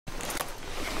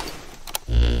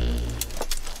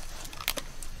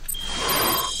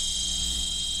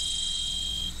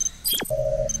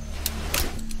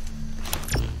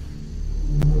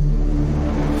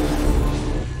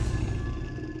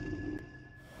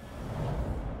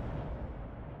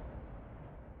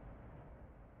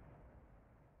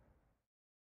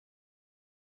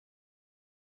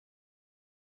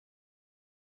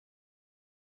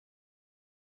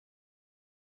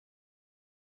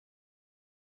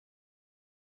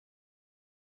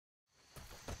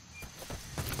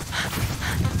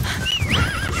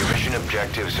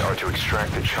objectives are to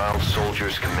extract the child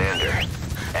soldier's commander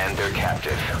and their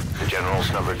captive, the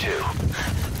General's number 2.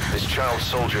 This child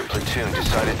soldier platoon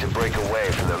decided to break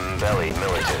away from the Mbeli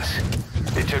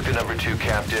militants. They took the number 2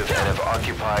 captive and have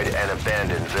occupied an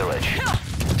abandoned village.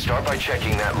 Start by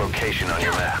checking that location on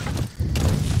your map.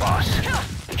 Boss,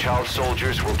 the child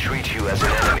soldiers will treat you as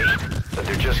an enemy, but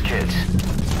they're just kids.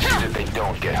 See that they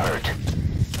don't get hurt.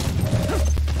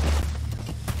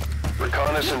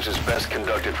 Reconnaissance is best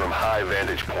conducted from high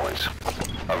vantage points.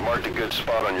 I've marked a good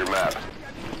spot on your map.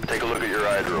 Take a look at your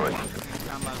eye droid.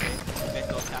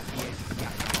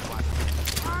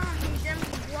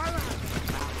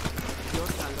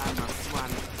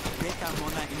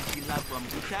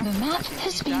 The map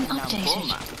has been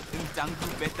updated.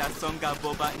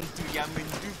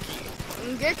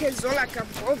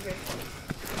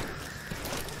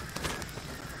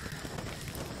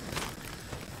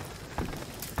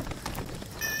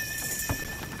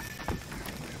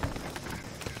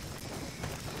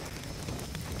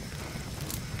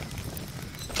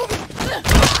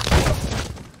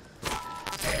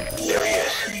 There he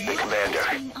is, the commander.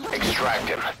 Extract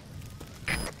him.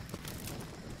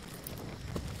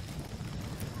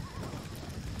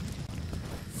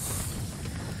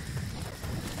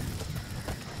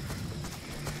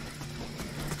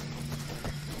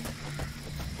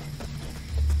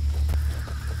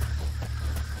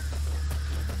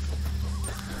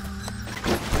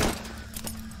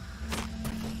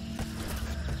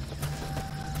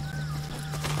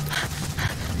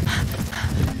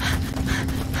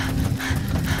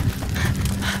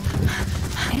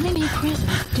 Enemy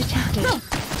presence detected.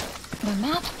 The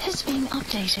map has been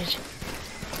updated.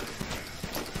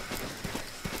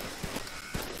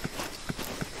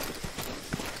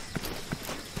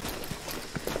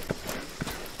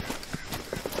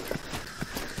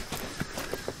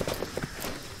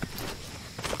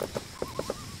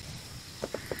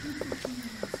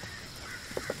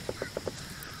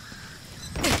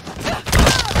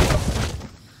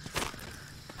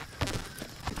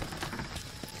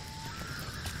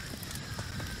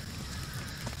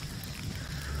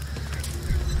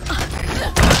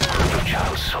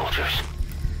 Child soldiers.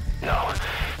 No,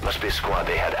 must be a squad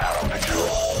they had out on patrol.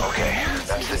 Okay,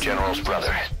 that's the General's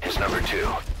brother, his number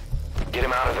 2. Get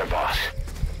him out of there, boss.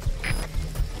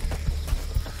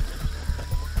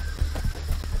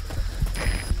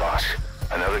 Boss,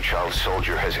 another child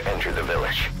soldier has entered the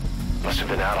village. Must have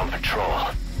been out on patrol.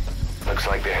 Looks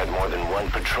like they had more than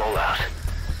one patrol out.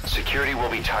 Security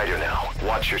will be tighter now.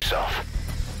 Watch yourself.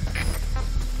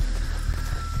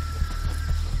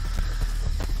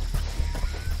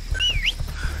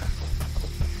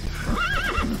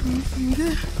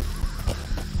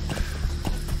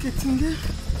 Ketinge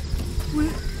we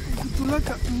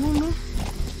kutulaka muno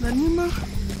na nima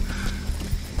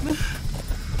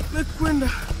me kwenda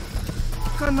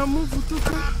kana muvu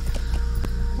tuka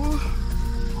bo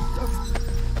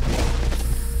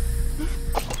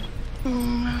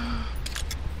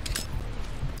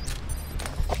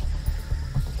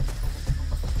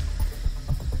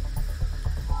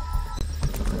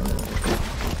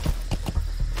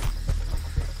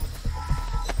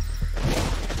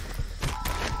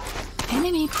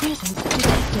Enemy presence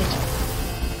detected.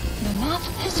 The map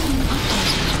has been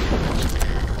updated.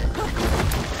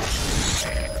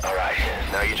 Alright,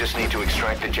 now you just need to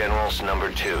extract the General's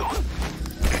number 2.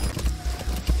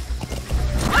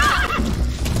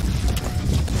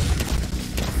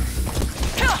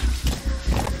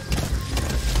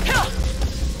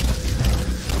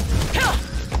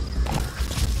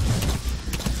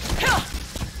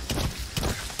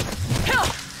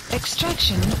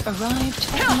 Extraction arrived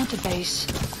at Mother Base.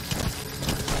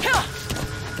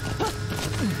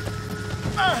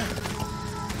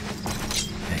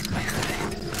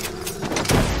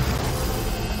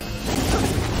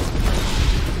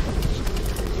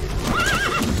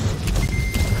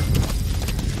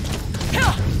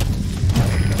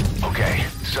 Okay,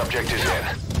 subject is in.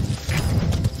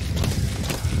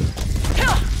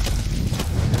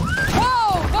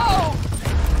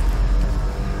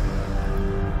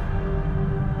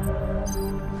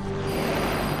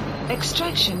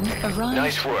 Extraction arrived.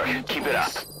 Nice work. Keep it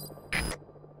up.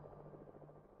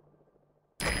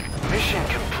 Mission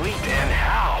complete, and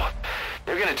how?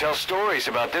 They're gonna tell stories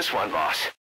about this one,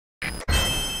 boss.